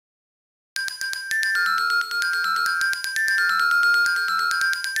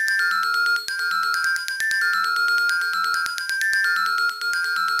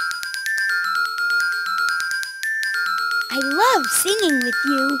love singing with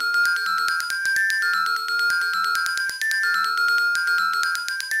you.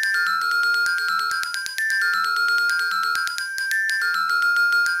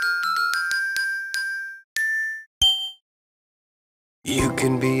 You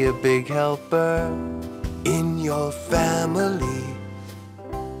can be a big helper in your family.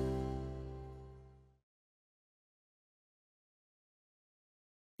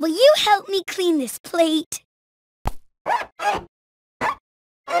 Will you help me clean this plate?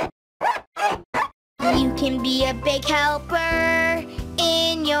 You can be a big helper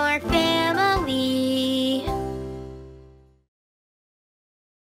in your family.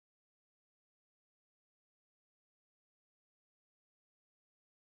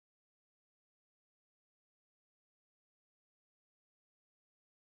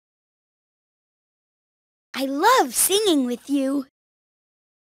 I love singing with you.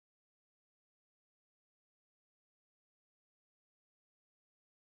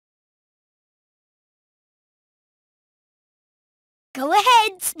 Go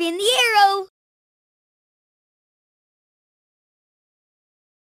ahead, spin the arrow.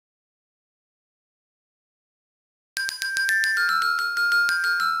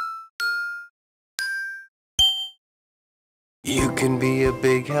 You can be a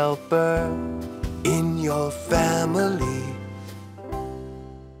big helper in your family.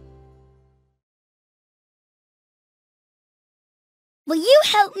 Will you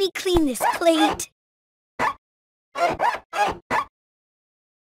help me clean this plate?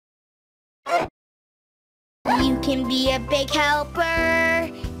 You can be a big helper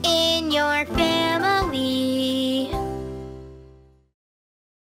in your family.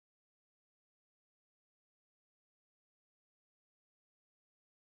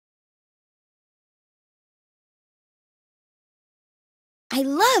 I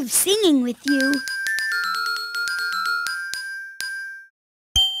love singing with you.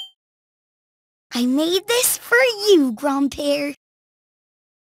 I made this for you, Grandpère.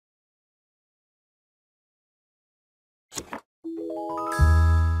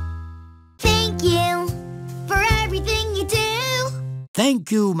 Thank you for everything you do.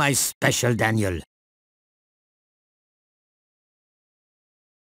 Thank you, my special Daniel.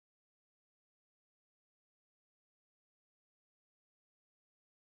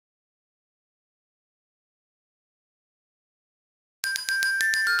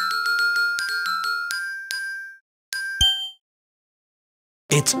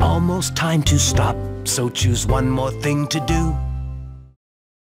 It's almost time to stop, so choose one more thing to do.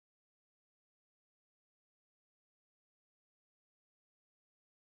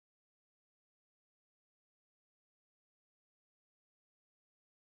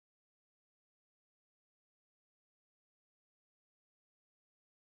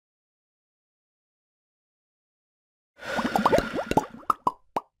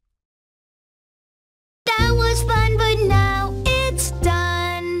 That was fun, but now it's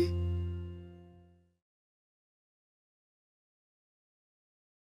done.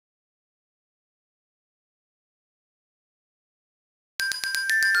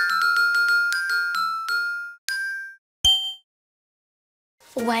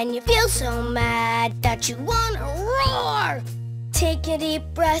 When you feel so mad that you want to roar, take a deep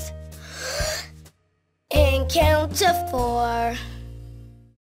breath and count to 4.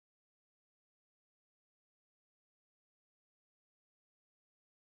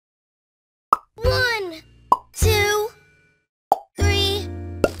 One, 2, 3,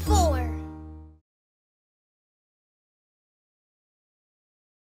 4.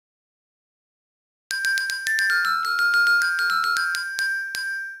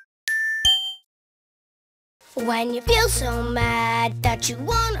 When you feel so mad that you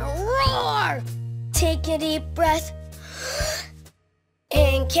want to roar, take a deep breath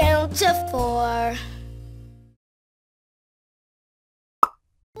and count to 4.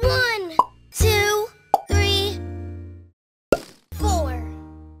 1, 2, 3, 4.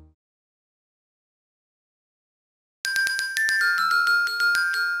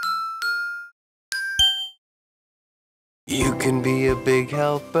 You can be a big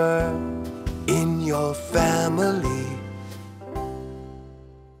helper in your family.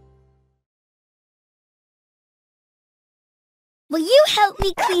 Will you help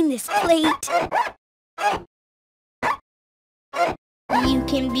me clean this plate? You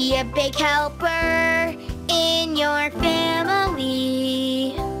can be a big helper in your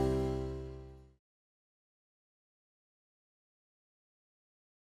family.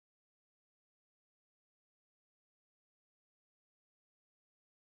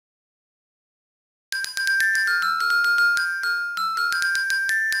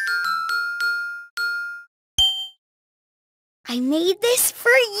 I made this for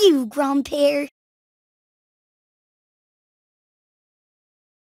you, Grandpère.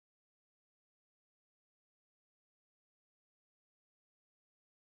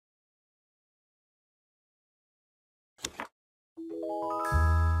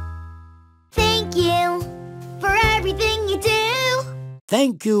 Thank you for everything you do.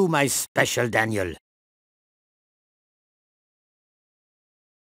 Thank you, my special Daniel.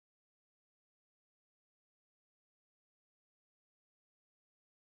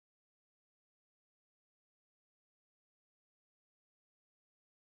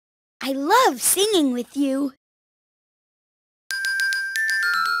 I love singing with you.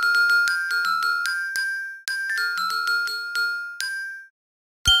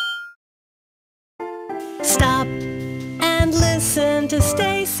 Stop and listen to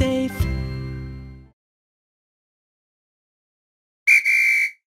stay safe.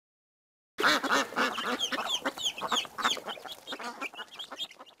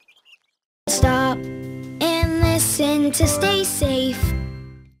 Stop and listen to stay safe.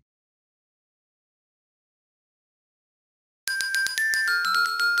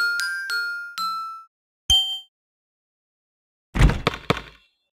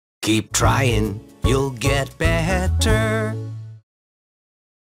 Keep trying, you'll get better.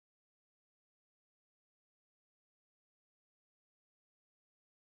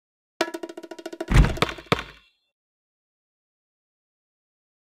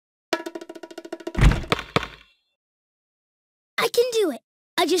 I can do it.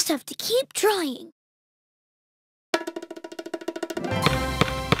 I just have to keep trying.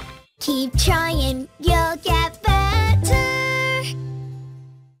 Keep trying, you'll get better.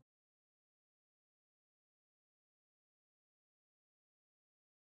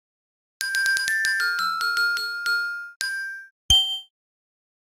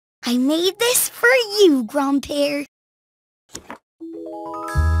 I made this for you, Grandpère.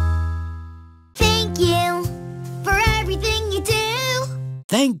 Thank you for everything you do.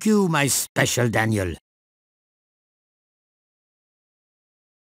 Thank you, my special Daniel.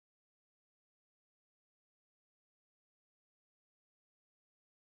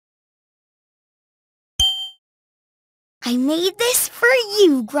 I made this for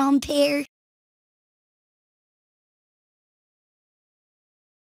you, Grandpère.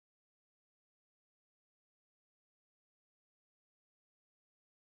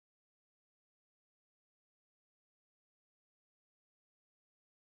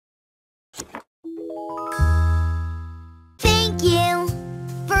 Thank you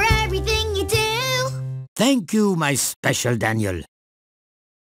for everything you do. Thank you, my special Daniel.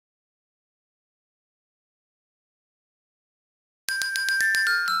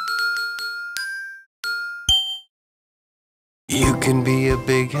 You can be a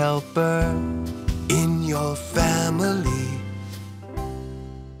big helper in your family.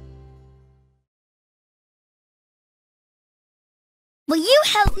 Will you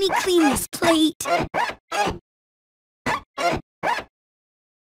help me clean this plate?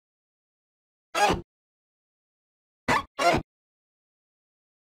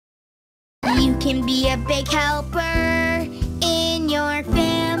 You can be a big helper in your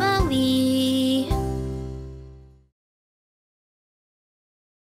family.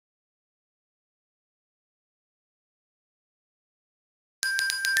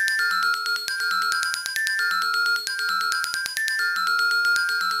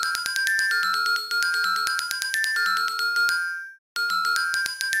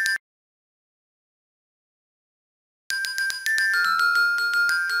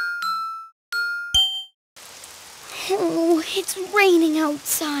 Oh, it's raining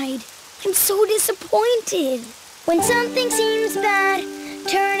outside. I'm so disappointed. When something seems bad,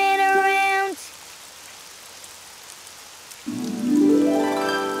 turn it around.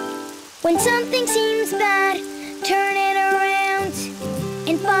 When something seems bad, turn it around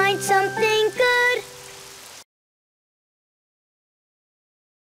and find something good.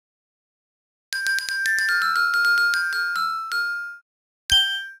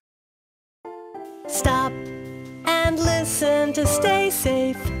 Stop and listen to stay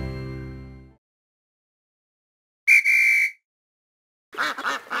safe.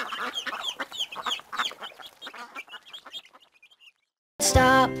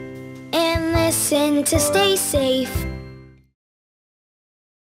 Stop and listen to stay safe.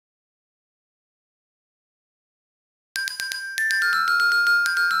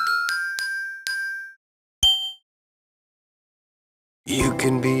 You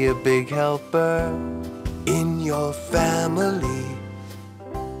can be a big helper in your family.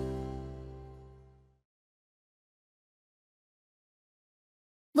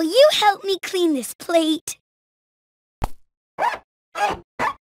 Will you help me clean this plate?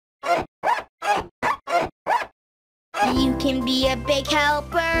 You can be a big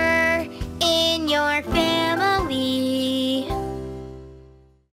helper in your family.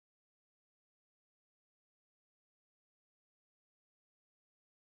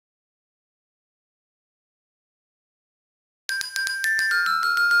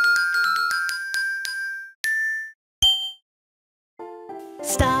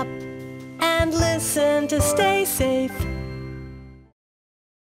 Stop and listen to stay safe.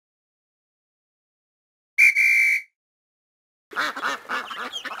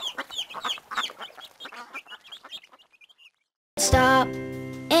 Stop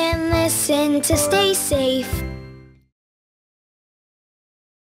and listen to stay safe.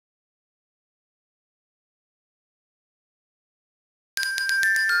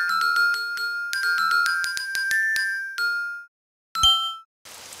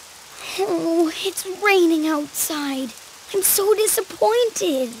 Oh, it's raining outside. I'm so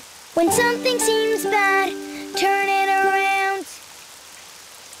disappointed. When something seems bad, turn it around.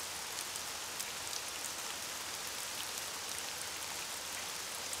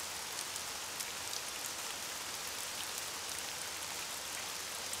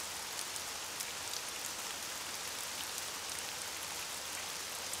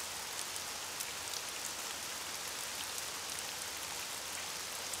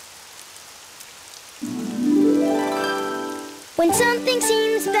 When something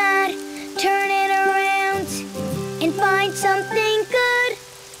seems bad, turn it around and find something good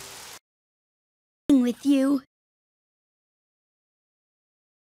with you.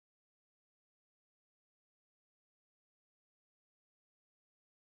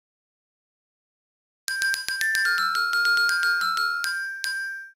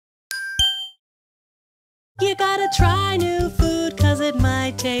 You gotta try new food 'cause it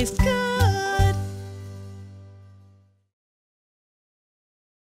might taste good.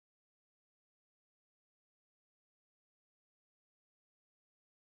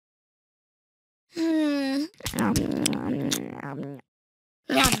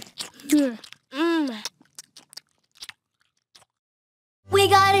 We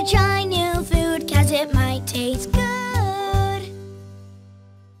gotta try new food 'cause it might taste good.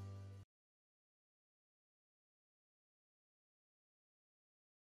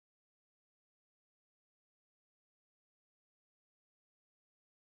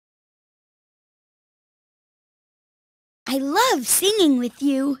 I love singing with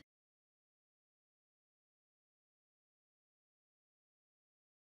you.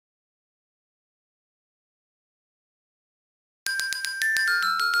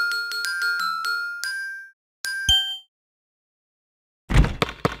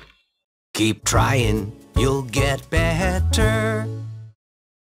 Keep trying, you'll get better.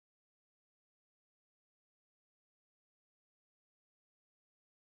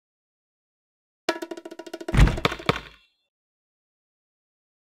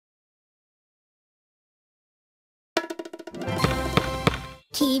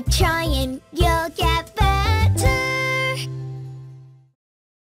 Keep trying, you'll get better.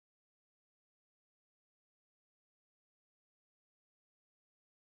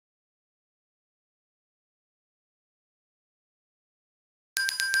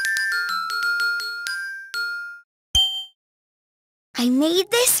 I made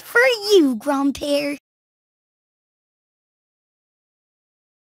this for you, Grandpère.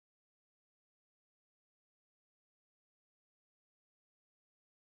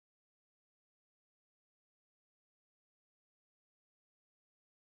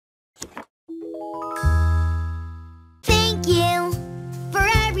 Thank you for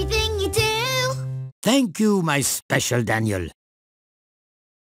everything you do. Thank you, my special Daniel.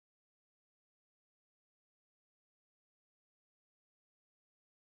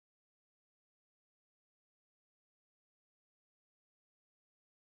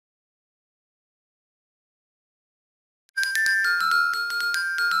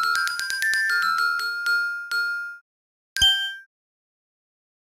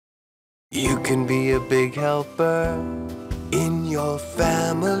 You can be a big helper in your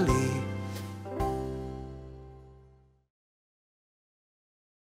family.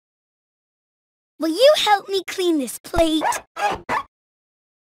 Will you help me clean this plate?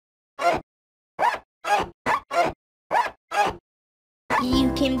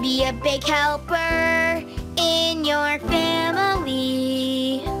 You can be a big helper in your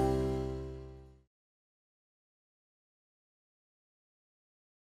family.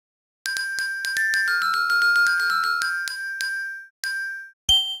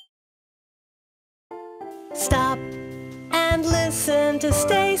 Stop and listen to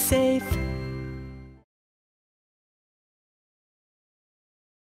stay safe.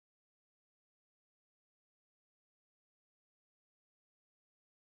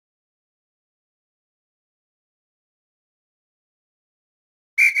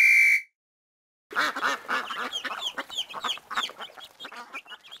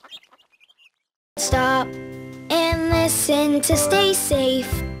 Stop and listen to stay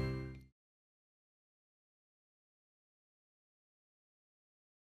safe.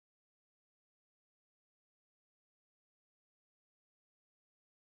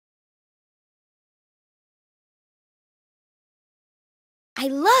 I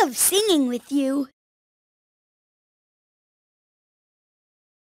love singing with you.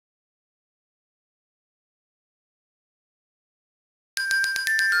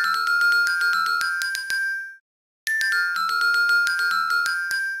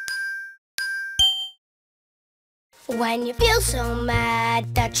 When you feel so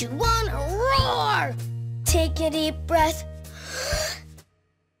mad that you wanna roar, take a deep breath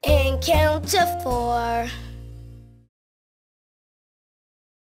and count to 4.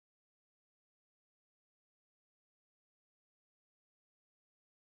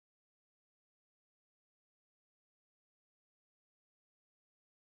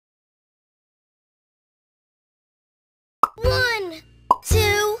 One,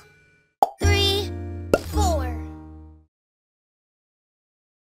 2, 3, 4.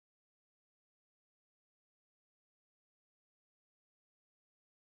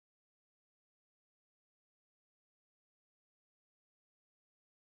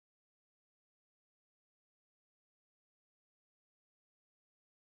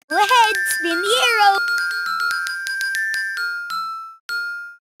 Go ahead, spin the arrow.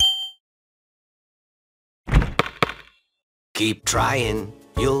 Keep trying,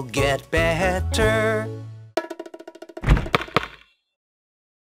 you'll get better.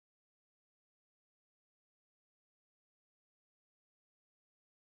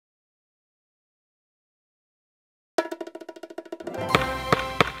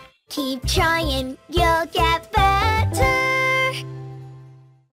 Keep trying, you'll get better.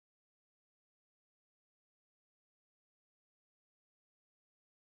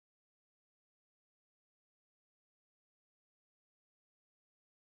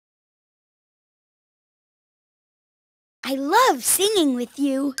 I love singing with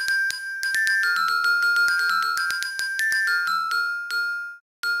you.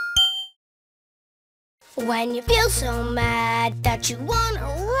 When you feel so mad that you wanna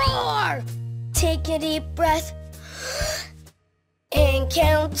roar, take a deep breath and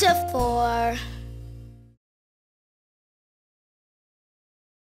count to 4.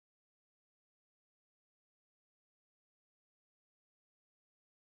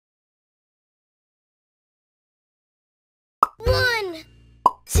 One,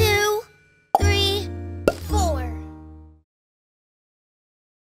 2, 3, 4.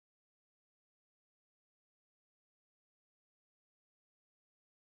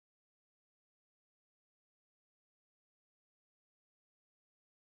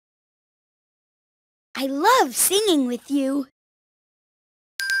 I love singing with you.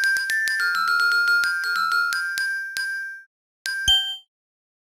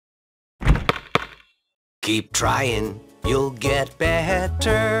 Keep trying, you'll get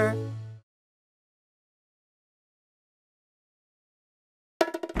better.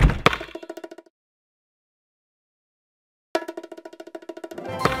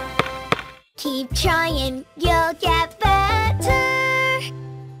 Keep trying, you'll get better.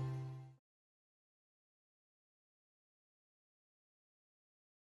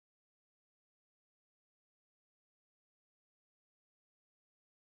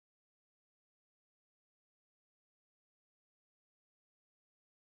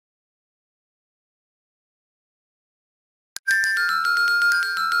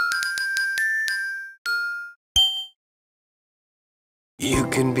 You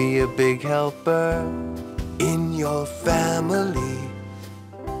can be a big helper in your family.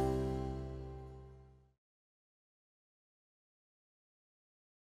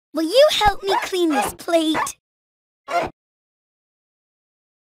 Will you help me clean this plate?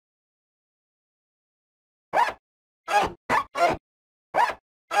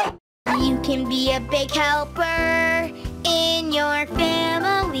 You can be a big helper in your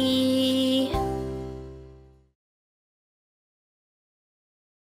family.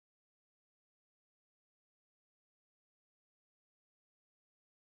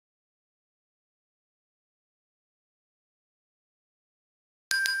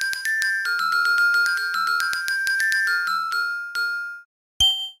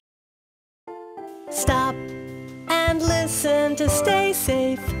 Stop and listen to stay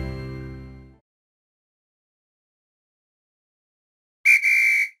safe.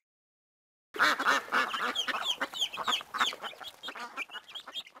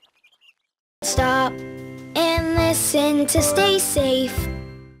 Stop and listen to stay safe.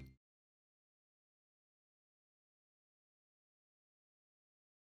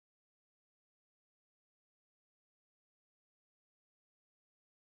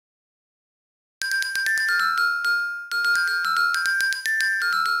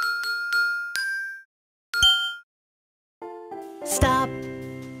 Stop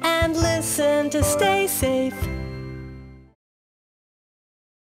and listen to stay safe.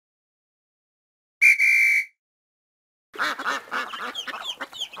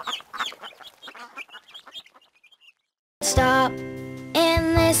 Stop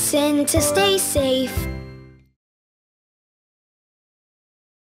and listen to stay safe.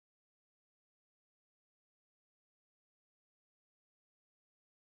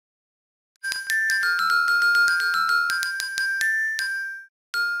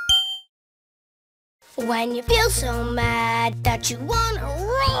 When you feel so mad that you wanna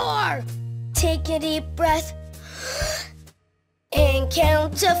roar, take a deep breath and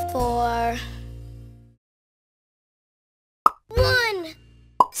count to 4. 1,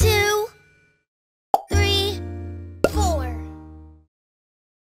 2, 3, 4.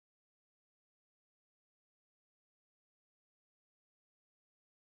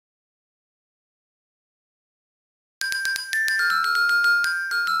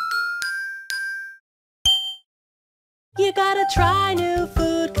 You gotta try new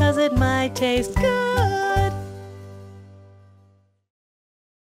food 'cause it might taste good.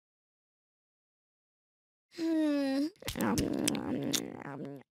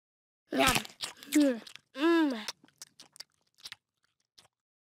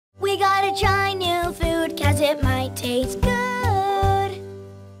 We gotta try new food 'cause it might taste good.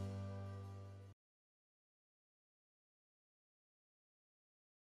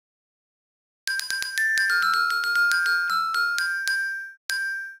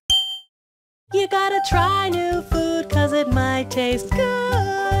 You gotta try new food 'cause it might taste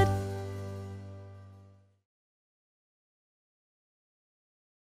good.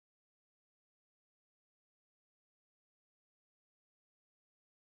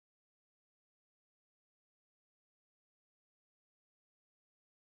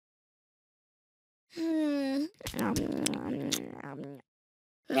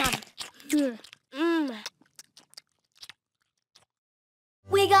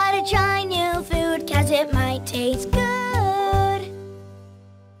 We gotta try new food 'cause it might taste good.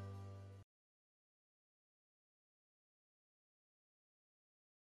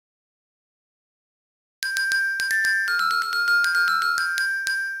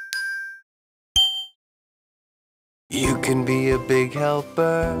 You can be a big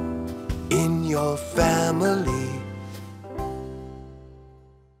helper in your family.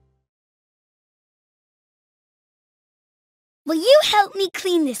 Will you help me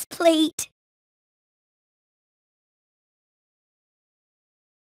clean this plate?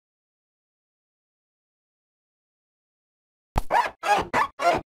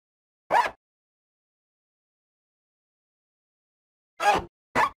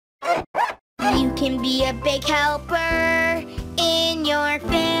 You can be a big helper in your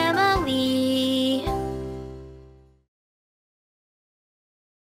family.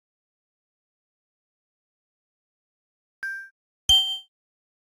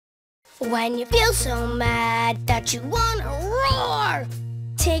 When you feel so mad that you wanna roar,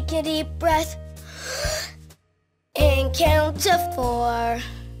 take a deep breath and count to 4.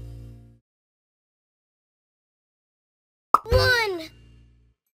 1,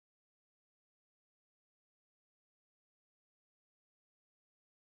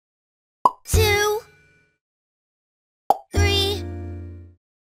 2, 3,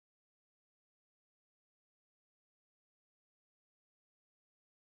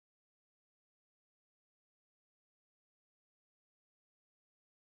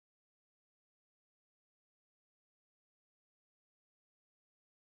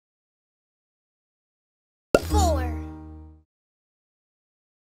 4.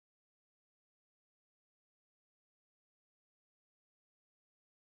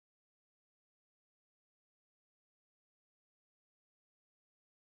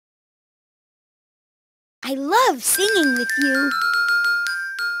 I love singing with you.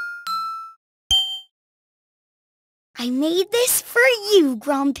 I made this for you,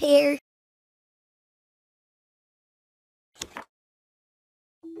 Grandpère.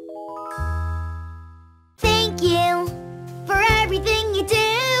 Thank you for everything you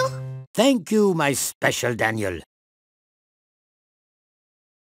do. Thank you, my special Daniel.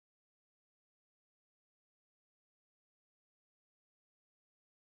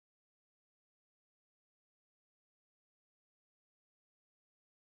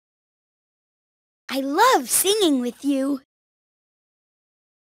 I love singing with you.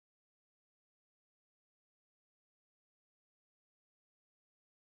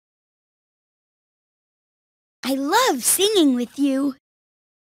 I love singing with you.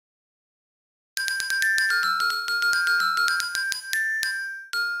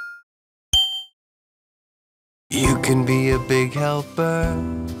 You can be a big helper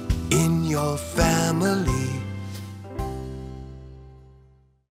in your family.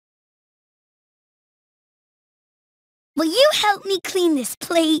 Will you help me clean this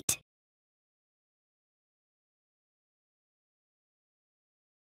plate?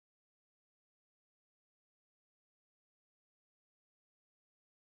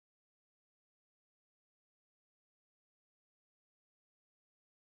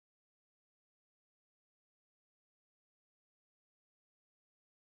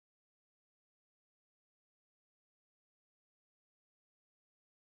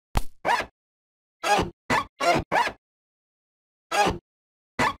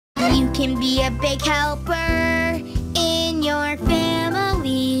 You can be a big helper in your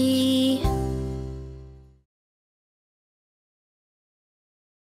family.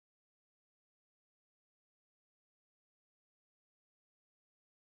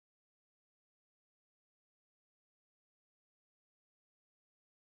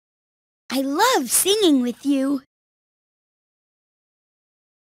 I love singing with you.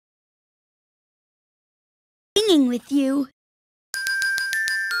 Singing with you.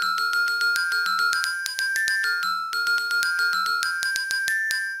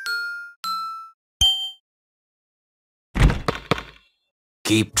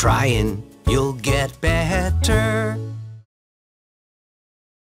 Keep trying, you'll get better.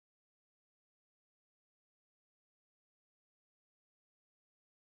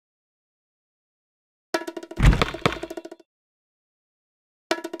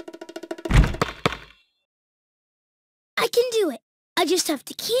 I can do it. I just have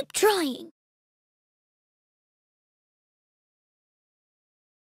to keep trying.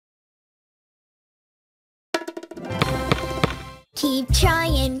 Keep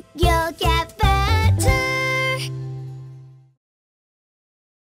trying, you'll get better.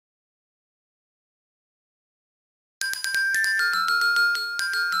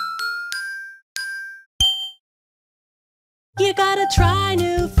 You gotta try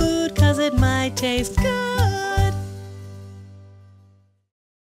new food 'cause it might taste good.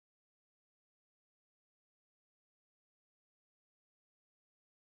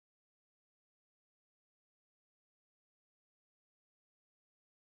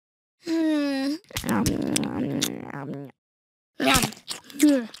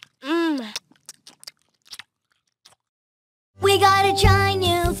 We gotta try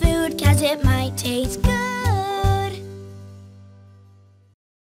new food 'cause it might taste good.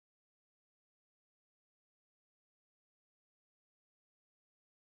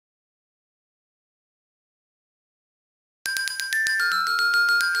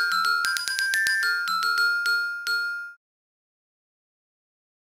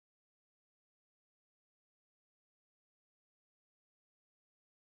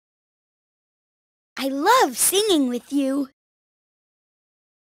 I love singing with you.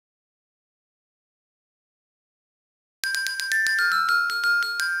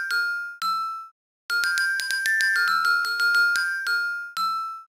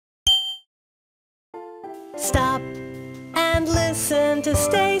 Stop and listen to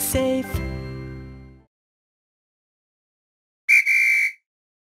stay safe.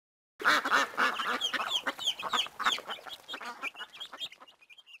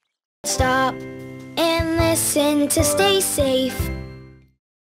 Stop and listen to stay safe.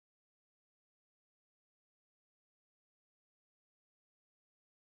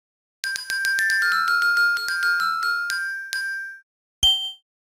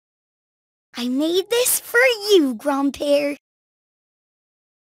 I made this for you, Grandpère.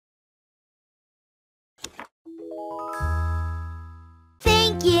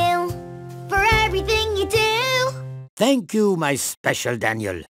 Thank you for everything you do. Thank you, my special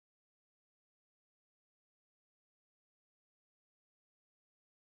Daniel.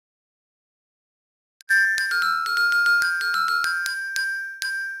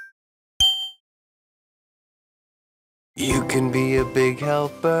 You can be a big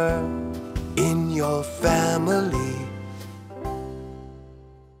helper in your family.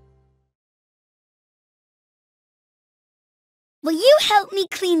 Will you help me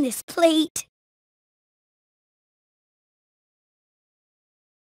clean this plate?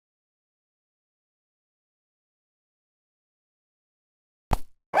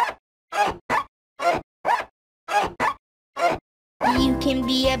 You can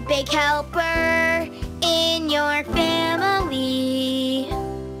be a big helper in your family.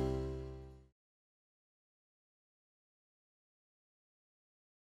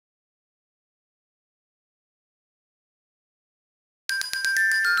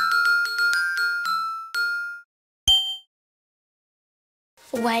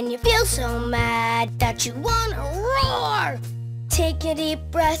 When you feel so mad that you wanna roar, take a deep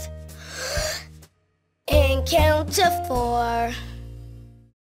breath and count to 4.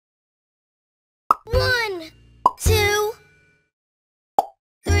 1, 2,